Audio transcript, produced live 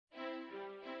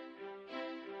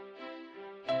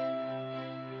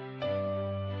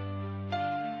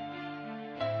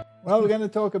Well, we're going to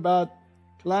talk about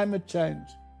climate change,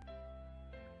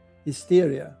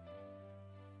 hysteria.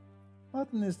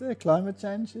 Martin, is there climate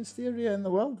change hysteria in the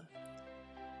world?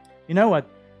 You know what?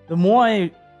 The more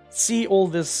I see all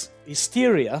this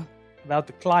hysteria about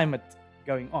the climate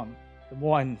going on, the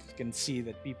more I can see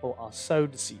that people are so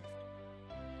deceived.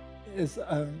 Yes,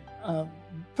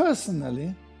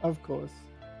 personally, of course,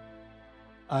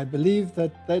 I believe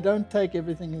that they don't take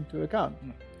everything into account.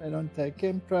 No. They don't take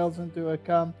chemtrails into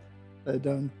account. They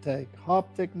don't take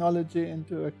HARP technology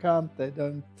into account. They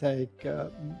don't take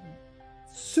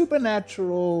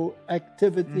supernatural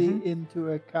activity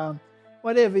into account.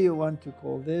 Whatever you want to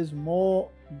call, there's more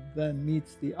than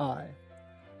meets the eye.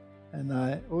 And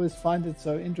I always find it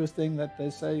so interesting that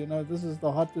they say, this is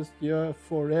the hottest year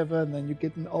forever, and then you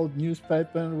get an old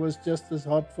newspaper and it was just as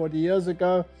hot 40 years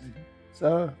ago.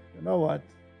 So, you know what?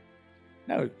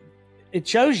 No, it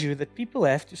shows you that people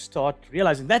have to start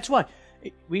realizing. That's why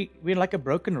we're like a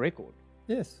broken record.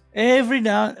 Yes. Every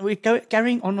now we're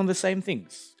carrying on the same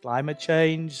things. Climate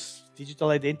change, digital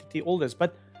identity, all this.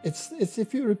 But it's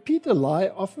if you repeat a lie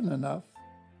often enough,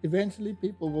 eventually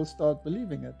people will start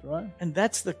believing it, right? And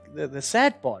that's the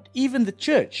sad part. Even the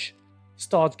church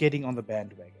starts getting on the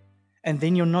bandwagon. And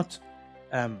then you're not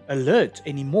alert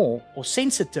anymore or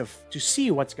sensitive to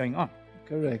see what's going on.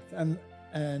 Correct.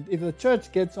 And if the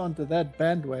church gets onto that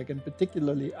bandwagon,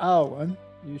 particularly our one,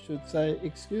 you should say,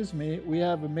 excuse me, we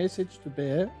have a message to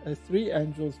bear, a 3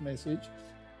 angels message,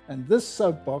 and this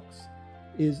soapbox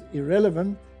is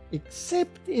irrelevant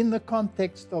except in the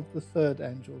context of the 3rd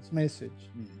angel's message.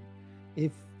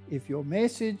 If your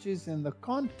message is in the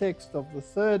context of the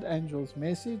 3rd angel's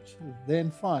message,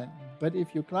 then fine. But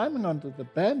if you're climbing onto the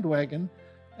bandwagon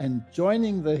and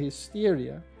joining the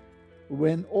hysteria,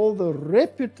 when all the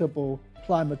reputable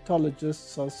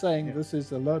climatologists are saying this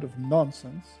is a load of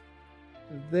nonsense,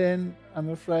 then I'm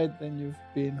afraid then you've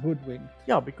been hoodwinked.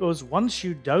 Yeah, because once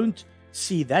you don't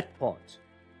see that part,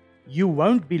 you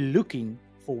won't be looking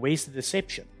for where's the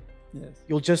deception. Yes.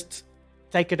 You'll just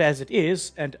take it as it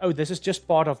is and, this is just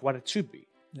part of what it should be.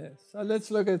 Yes. So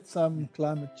let's look at some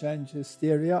climate change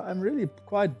hysteria. I'm really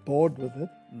quite bored with it.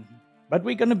 But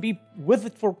we're going to be with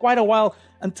it for quite a while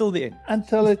until the end.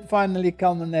 Until it finally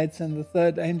culminates in the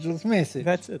 3rd angel's message.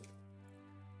 That's it.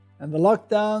 And the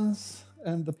lockdowns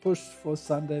and the push for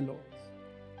Sunday laws.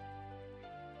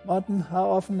 Martin, how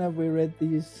often have we read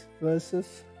these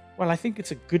verses? Well, I think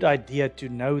it's a good idea to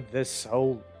know this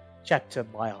whole chapter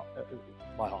by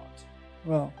heart.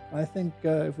 Well, I think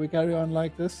if we carry on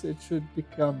like this, it should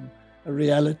become a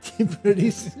reality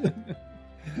pretty soon.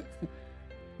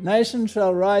 Nation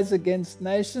shall rise against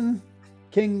nation,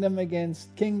 kingdom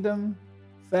against kingdom,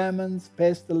 famines,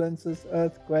 pestilences,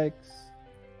 earthquakes.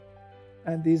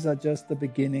 And these are just the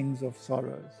beginnings of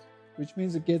sorrows, which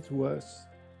means it gets worse.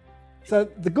 So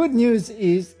the good news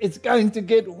is it's going to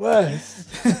get worse.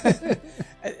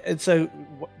 And so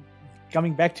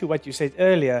coming back to what you said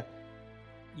earlier,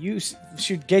 you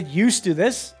should get used to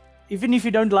this, even if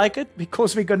you don't like it,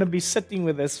 because we're going to be sitting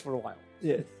with this for a while.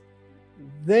 Yes.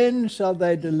 Then shall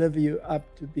they deliver you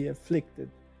up to be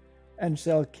afflicted and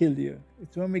shall kill you.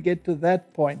 It's when we get to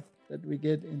that point that we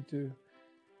get into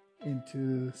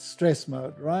stress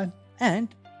mode, right? And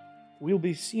we'll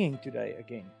be seeing today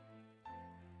again.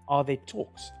 Are there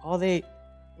talks?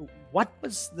 What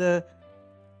was the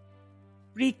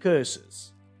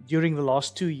precursors during the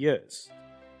last 2 years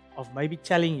of maybe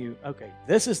telling you, okay,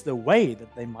 this is the way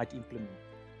that they might implement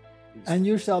these. And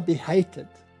you shall be hated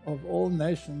of all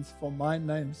nations for my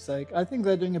name's sake. I think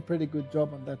they're doing a pretty good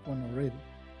job on that one already.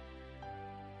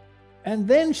 And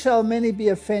then shall many be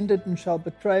offended and shall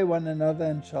betray one another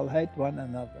and shall hate one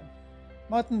another.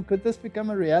 Martin, could this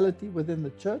become a reality within the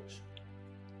church?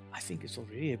 I think it's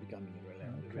already becoming a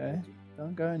reality. Okay,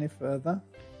 don't go any further.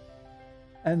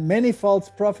 And many false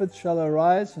prophets shall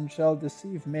arise and shall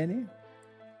deceive many.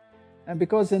 And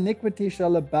because iniquity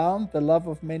shall abound, the love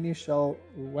of many shall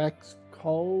wax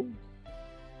cold.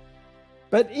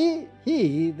 But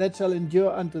he that shall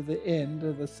endure unto the end,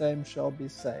 the same shall be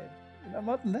saved. You know,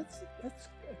 Martin, that's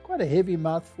quite a heavy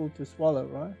mouthful to swallow,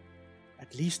 right?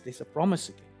 At least there's a promise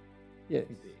again. Yes.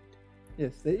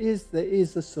 Yes, there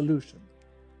is a solution.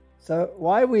 So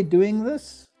why are we doing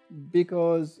this?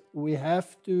 Because we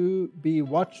have to be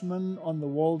watchmen on the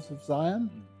walls of Zion,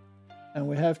 and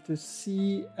we have to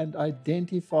see and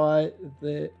identify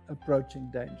the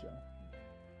approaching danger.